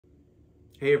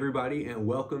Hey everybody, and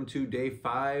welcome to day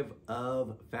 5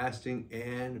 of fasting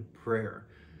and prayer.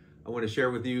 I want to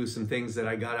share with you some things that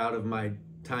I got out of my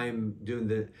time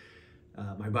doing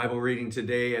my Bible reading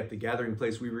today at the gathering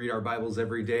place. We read our Bibles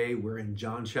every day. We're in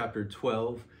John chapter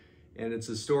 12, and it's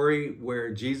a story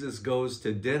where Jesus goes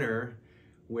to dinner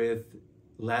with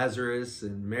Lazarus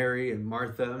and Mary and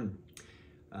Martha.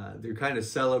 They're kind of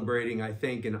celebrating, I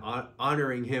think, and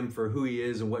honoring him for who he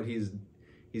is and what he's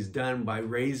done by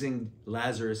raising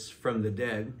Lazarus from the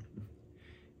dead.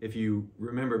 If you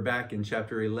remember back in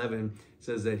chapter 11, it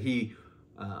says that he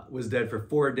was dead for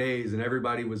 4 days and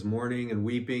everybody was mourning and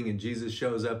weeping, and Jesus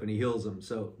shows up and he heals them.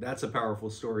 So that's a powerful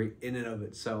story in and of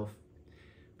itself.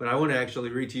 But I want to actually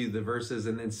read to you the verses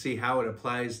and then see how it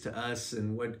applies to us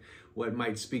and what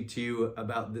might speak to you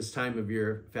about this time of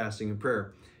your fasting and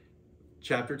prayer.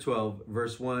 Chapter 12,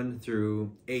 verse 1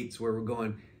 through 8 is where we're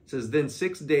going. It says, "Then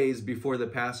 6 days before the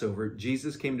Passover,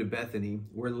 Jesus came to Bethany,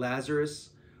 where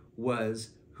Lazarus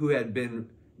was, who had been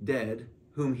dead,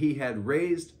 whom he had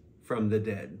raised from the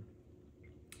dead.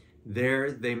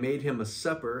 There they made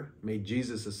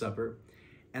Jesus a supper,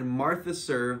 and Martha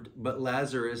served, but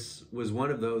Lazarus was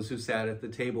one of those who sat at the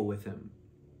table with him.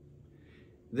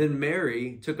 Then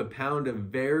Mary took a pound of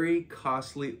very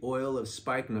costly oil of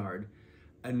spikenard,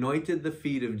 anointed the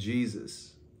feet of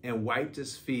Jesus, and wiped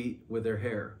his feet with her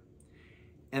hair.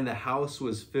 And the house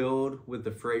was filled with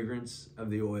the fragrance of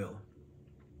the oil.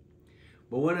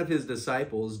 But one of his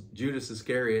disciples, Judas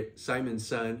Iscariot, Simon's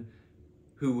son,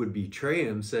 who would betray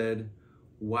him, said,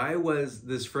 'Why was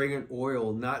this fragrant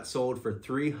oil not sold for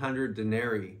 300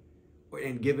 denarii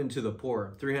and given to the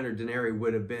poor?'" 300 denarii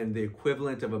would have been the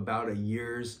equivalent of about a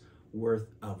year's worth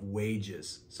of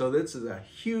wages. So this is a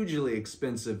hugely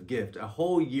expensive gift, a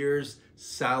whole year's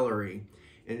salary,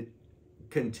 and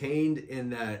contained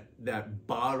in that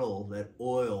bottle, that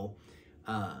oil,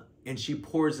 and she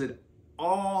pours it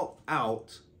all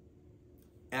out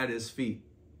at his feet.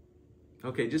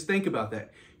 Okay, just think about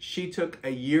that. She took a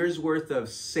year's worth of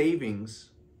savings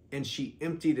and she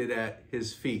emptied it at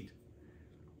his feet.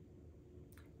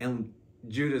 And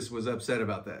Judas was upset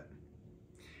about that.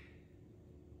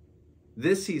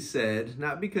 This he said,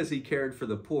 not because he cared for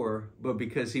the poor, but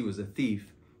because he was a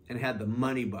thief and had the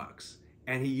money box,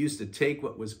 and he used to take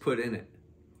what was put in it.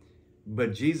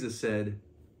 But Jesus said,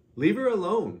 "Leave her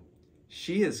alone.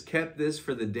 She has kept this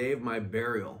for the day of my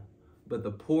burial. But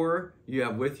the poor you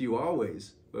have with you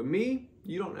always, but me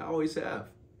you don't always have."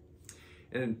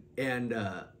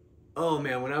 Oh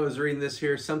man, when I was reading this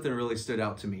here, something really stood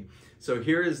out to me. So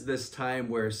here is this time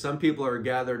where some people are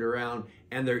gathered around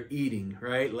and they're eating,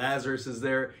 right? Lazarus is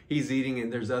there, he's eating,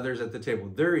 and there's others at the table.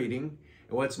 They're eating.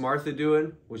 And what's Martha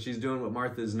doing? Well, she's doing what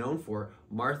Martha is known for.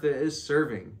 Martha is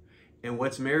serving. And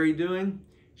what's Mary doing?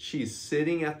 She's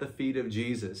sitting at the feet of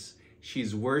Jesus.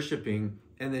 She's worshiping,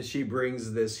 and then she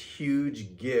brings this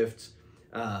huge gift,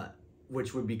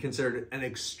 which would be considered an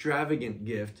extravagant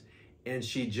gift, and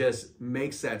she just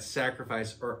makes that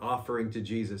sacrifice or offering to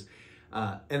Jesus.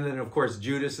 And then, of course,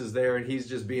 Judas is there, and he's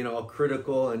just being all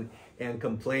critical and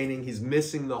complaining. He's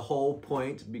missing the whole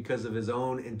point because of his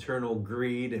own internal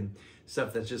greed and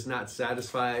stuff that's just not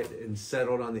satisfied and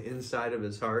settled on the inside of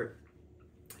his heart.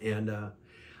 And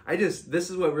this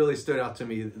is what really stood out to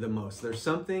me the most. There's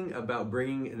something about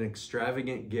bringing an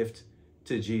extravagant gift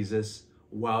to Jesus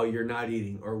while you're not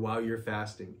eating or while you're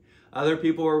fasting. Other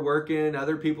people are working,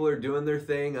 other people are doing their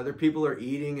thing, other people are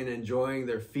eating and enjoying,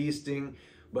 they're feasting,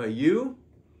 but you've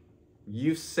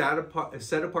set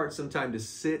apart some time to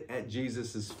sit at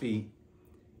Jesus's feet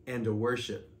and to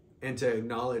worship and to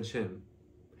acknowledge him.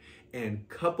 And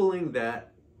coupling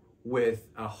that with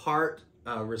a heart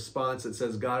response that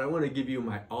says, "God, I want to give you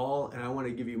my all and I want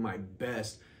to give you my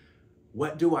best.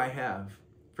 What do I have?"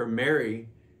 For Mary,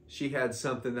 she had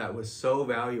something that was so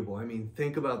valuable. I mean,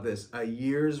 think about this, a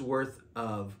year's worth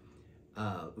of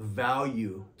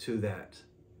value to that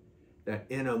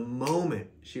in a moment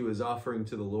she was offering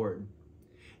to the Lord.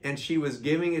 And she was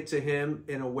giving it to him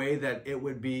in a way that it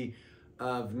would be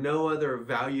of no other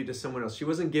value to someone else. She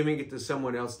wasn't giving it to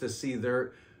someone else to see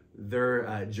their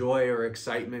joy or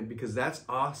excitement, because that's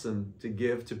awesome to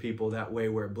give to people that way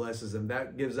where it blesses them.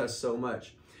 That gives us so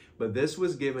much. But this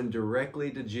was given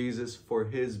directly to Jesus for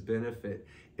his benefit.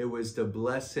 It was to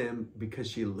bless him because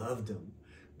she loved him,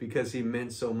 because he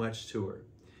meant so much to her,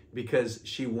 because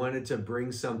she wanted to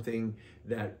bring something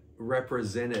that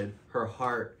represented her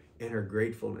heart and her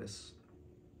gratefulness.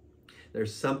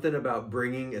 There's something about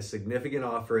bringing a significant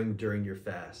offering during your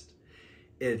fast.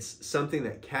 It's something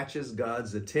that catches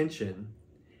God's attention,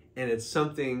 and it's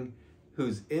something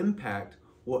whose impact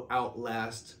will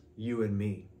outlast you and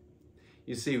me.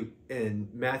 You see, in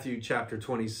Matthew chapter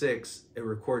 26, it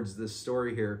records this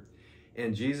story here.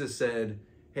 And Jesus said,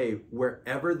 hey,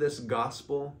 wherever this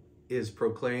gospel is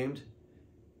proclaimed,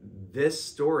 this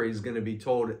story is going to be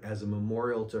told as a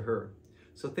memorial to her.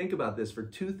 So think about this. For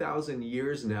 2,000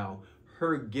 years now,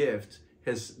 her gift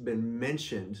has been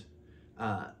mentioned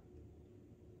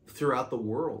throughout the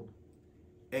world.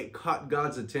 It caught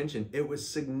God's attention. It was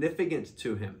significant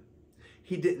to him.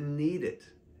 He didn't need it.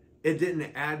 It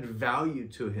didn't add value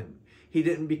to him. He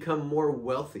didn't become more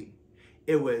wealthy.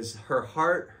 It was her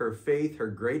heart, her faith, her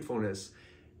gratefulness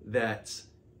that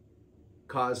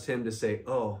caused him to say,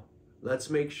 oh,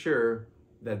 let's make sure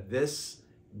that this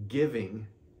giving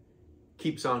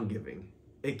keeps on giving.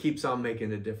 It keeps on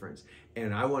making a difference.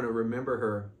 And I want to remember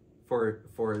her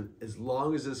for as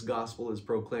long as this gospel is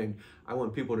proclaimed. I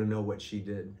want people to know what she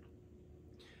did.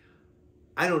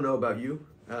 I don't know about you.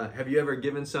 Have you ever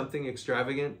given something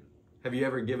extravagant? Have you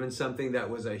ever given something that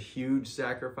was a huge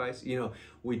sacrifice? You know,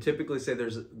 we typically say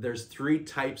there's three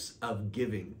types of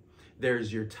giving.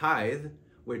 There's your tithe,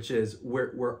 which is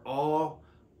we're all,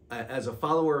 as a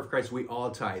follower of Christ, we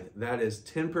all tithe. That is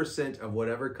 10% of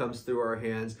whatever comes through our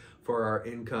hands for our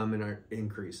income and our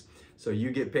increase. So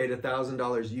you get paid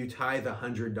 $1,000, you tithe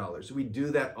 $100. We do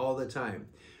that all the time.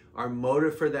 Our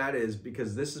motive for that is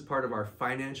because this is part of our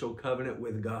financial covenant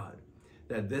with God,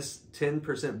 that this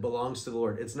 10% belongs to the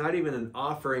Lord. It's not even an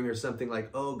offering or something like,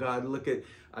 oh God, look at,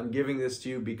 I'm giving this to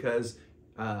you because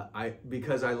I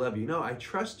love you. No, I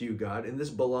trust you, God, and this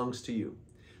belongs to you.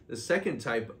 The second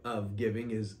type of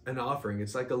giving is an offering.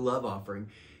 It's like a love offering,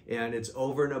 and it's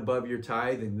over and above your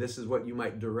tithe, and this is what you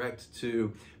might direct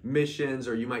to missions,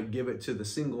 or you might give it to the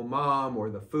single mom or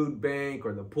the food bank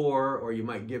or the poor, or you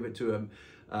might give it to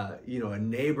a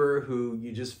neighbor who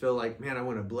you just feel like, man, I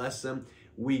want to bless them.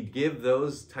 We give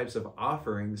those types of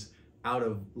offerings out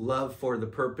of love for the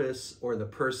purpose or the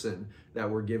person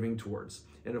that we're giving towards.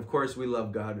 And of course, we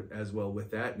love God as well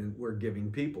with that, and we're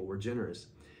giving people, we're generous.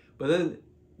 But then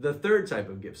the third type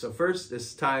of gift. So first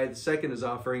is tithe, second is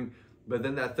offering, but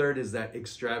then that third is that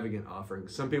extravagant offering.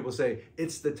 Some people say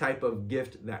it's the type of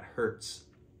gift that hurts.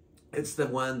 It's the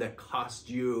one that cost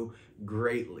you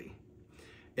greatly.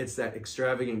 It's that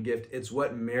extravagant gift. It's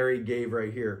what Mary gave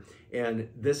right here. And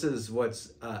this is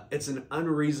it's an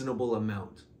unreasonable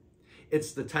amount.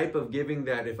 It's the type of giving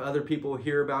that if other people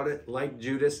hear about it, like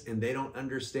Judas, and they don't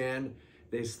understand,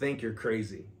 they think you're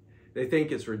crazy. They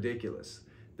think it's ridiculous.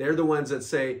 They're the ones that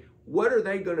say, what are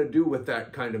they going to do with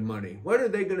that kind of money? What are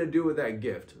they going to do with that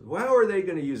gift? How are they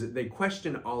going to use it? They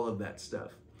question all of that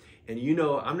stuff. And you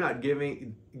know, I'm not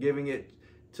giving it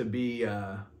to be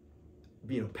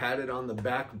patted on the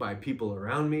back by people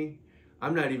around me.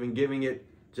 I'm not even giving it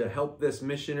to help this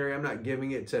missionary. I'm not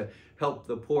giving it to help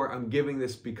the poor. I'm giving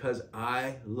this because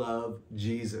I love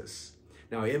Jesus.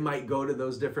 Now, it might go to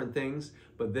those different things,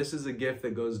 but this is a gift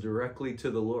that goes directly to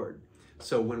the Lord.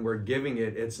 So when we're giving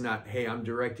it, it's not, hey, I'm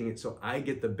directing it so I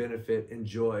get the benefit and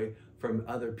joy from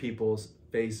other people's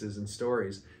faces and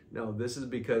stories. No, this is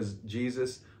because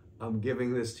Jesus, I'm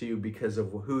giving this to you because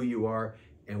of who you are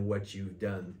and what you've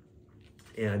done.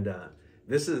 And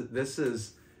this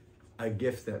is a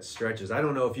gift that stretches. I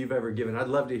don't know if you've ever given. I'd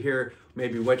love to hear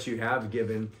maybe what you have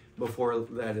given before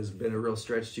that has been a real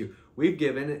stretch to you. We've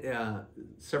given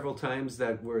several times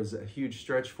that was a huge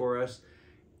stretch for us.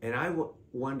 And I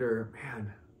wonder,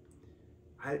 man,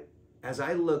 as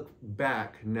I look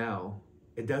back now,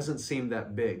 it doesn't seem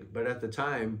that big, but at the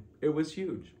time, it was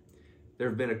huge. There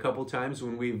have been a couple times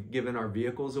when we've given our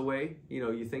vehicles away. You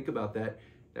know, you think about that.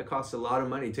 That costs a lot of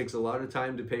money. It takes a lot of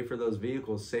time to pay for those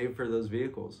vehicles, save for those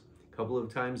vehicles. A couple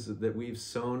of times that we've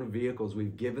sown vehicles,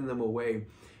 we've given them away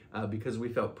because we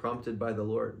felt prompted by the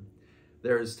Lord.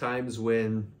 There's times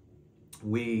when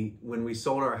we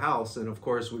sold our house, and of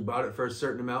course we bought it for a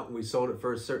certain amount and we sold it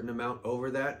for a certain amount over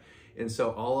that. And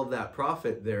so all of that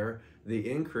profit there,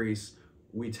 the increase,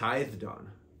 we tithed on.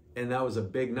 And that was a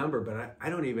big number, but I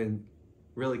don't even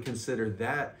really consider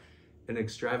that an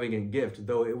extravagant gift.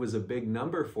 Though it was a big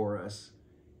number for us,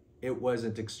 it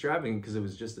wasn't extravagant because it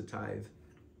was just a tithe.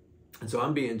 And so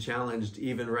I'm being challenged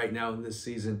even right now in this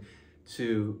season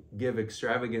to give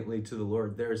extravagantly to the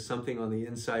Lord. There is something on the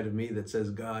inside of me that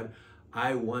says, God,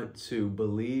 I want to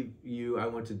believe you. I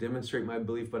want to demonstrate my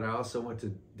belief, but I also want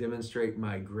to demonstrate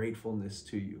my gratefulness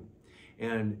to you.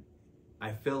 And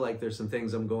I feel like there's some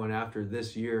things I'm going after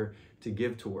this year to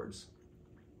give towards.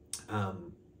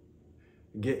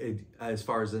 As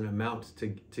far as an amount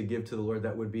to give to the Lord,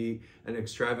 that would be an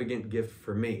extravagant gift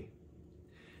for me.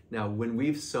 Now, when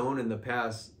we've sown in the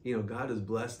past, you know, God has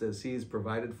blessed us. He's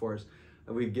provided for us.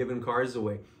 And we've given cars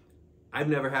away. I've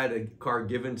never had a car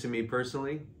given to me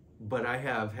personally, but I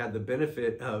have had the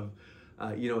benefit of,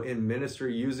 in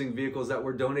ministry, using vehicles that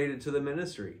were donated to the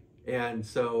ministry. And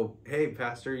so, hey,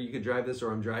 Pastor, you could drive this,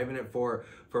 or I'm driving it for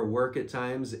work at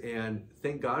times, and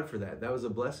thank God for that. That was a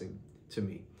blessing to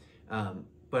me.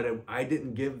 But I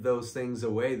didn't give those things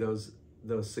away, those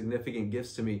significant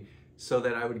gifts to me, so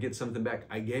that I would get something back.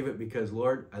 I gave it because,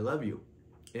 Lord, I love you,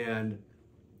 and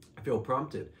I feel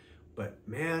prompted. But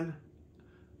man,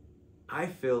 I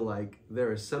feel like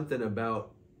there is something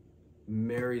about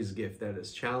Mary's gift that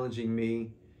is challenging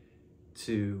me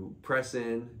to press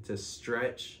in, to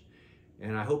stretch,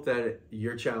 and I hope that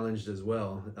you're challenged as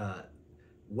well.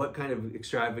 What kind of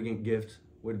extravagant gift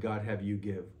would God have you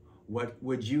give? What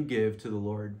would you give to the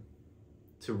Lord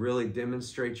to really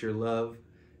demonstrate your love,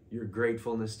 your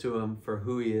gratefulness to Him for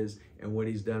who He is and what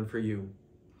He's done for you?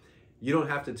 You don't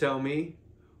have to tell me,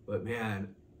 but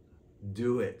man,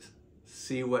 do it.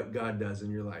 See what God does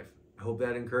in your life. I hope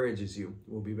that encourages you.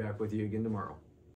 We'll be back with you again tomorrow.